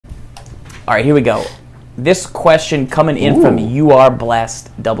All right, here we go. This question coming in from You Are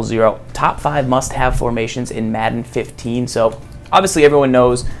Blessed 00. Top 5 must-have formations in Madden 15. So obviously everyone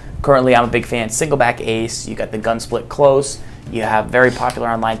knows, currently I'm a big fan, single back ace, you got the gun split close, you have very popular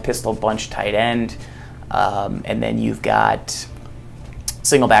online pistol bunch tight end, and then you've got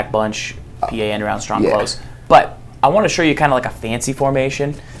single back bunch, PA end around strong close. But I want to show you kind of like a fancy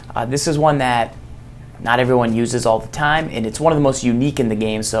formation. This is one that not everyone uses all the time, and it's one of the most unique in the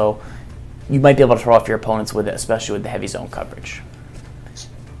game, so you might be able to throw off your opponents with it, especially with the heavy zone coverage.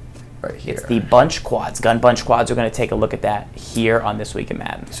 Right here. It's the bunch quads. Gun bunch quads. We're going to take a look at that here on This Week in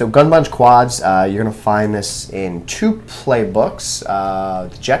Madden. So gun bunch quads, you're going to find this in 2 playbooks,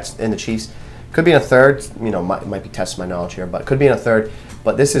 the Jets and the Chiefs. Could be in a third, might be testing my knowledge here, but could be in a third.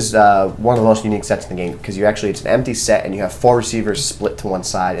 But this is one of the most unique sets in the game because it's an empty set and you have 4 receivers split to one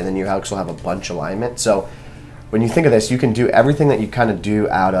side, and then you also have a bunch alignment. So when you think of this, you can do everything that you kind of do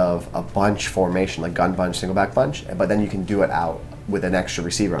out of a bunch formation, like gun bunch, single back bunch, but then you can do it out with an extra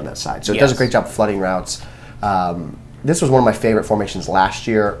receiver on that side. So it does a great job flooding routes. This was one of my favorite formations last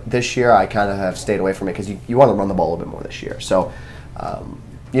year. This year, I kind of have stayed away from it because you want to run the ball a little bit more this year. So,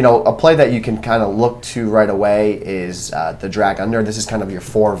 a play that you can kind of look to right away is the drag under. This is kind of your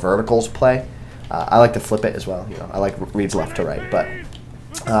 4 verticals play. I like to flip it as well. I like reads left to right. But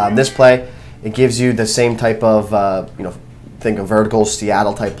this play, it gives you the same type of, think of verticals,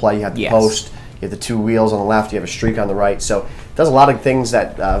 Seattle type play. You have the post, you have the 2 wheels on the left, you have a streak on the right. So it does a lot of things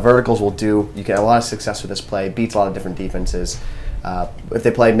that verticals will do. You can have a lot of success with this play. Beats a lot of different defenses. If they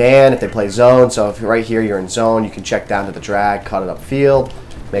play man, if they play zone, so if you're right here, you're in zone, you can check down to the drag, cut it upfield,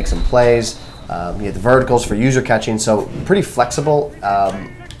 make some plays. You have the verticals for user catching, so pretty flexible.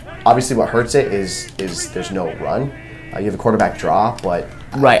 Obviously what hurts it is there's no run. You have a quarterback draw, but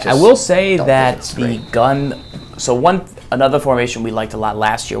I will say that the gun. So another formation we liked a lot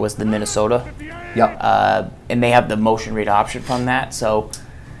last year was the Minnesota. Yep. And they have the motion read option from that. So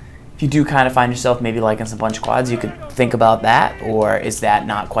if you do kind of find yourself maybe liking some bunch quads, you could think about that. Or is that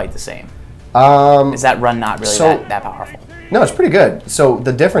not quite the same? Is that run not really that powerful? No, it's pretty good. So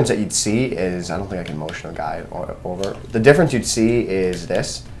the difference that you'd see is, I don't think I can motion a guy over. The difference you'd see is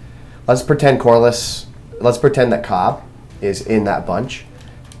this. Let's pretend Corliss. Let's pretend that Cobb is in that bunch.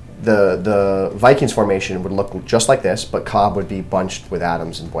 The Vikings formation would look just like this, but Cobb would be bunched with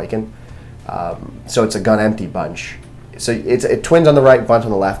Adams and Boykin. So it's a gun empty bunch. So it twins on the right, bunch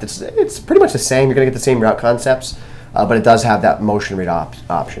on the left. It's pretty much the same. You're going to get the same route concepts, but it does have that motion read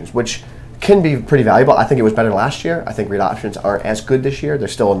options, which can be pretty valuable. I think it was better last year. I think read options aren't as good this year. They're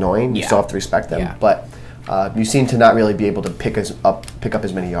still annoying. You still have to respect them. Yeah. But you seem to not really be able to pick up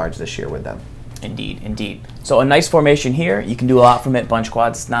as many yards this year with them. Indeed. So a nice formation here. You can do a lot from it. Bunch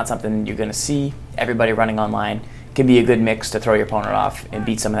quads. It's not something you're going to see everybody running online. It can be a good mix to throw your opponent off and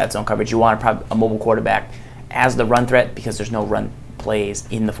beat some of that zone coverage. You want a mobile quarterback as the run threat because there's no run plays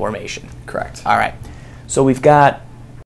in the formation. Correct. All right. So we've got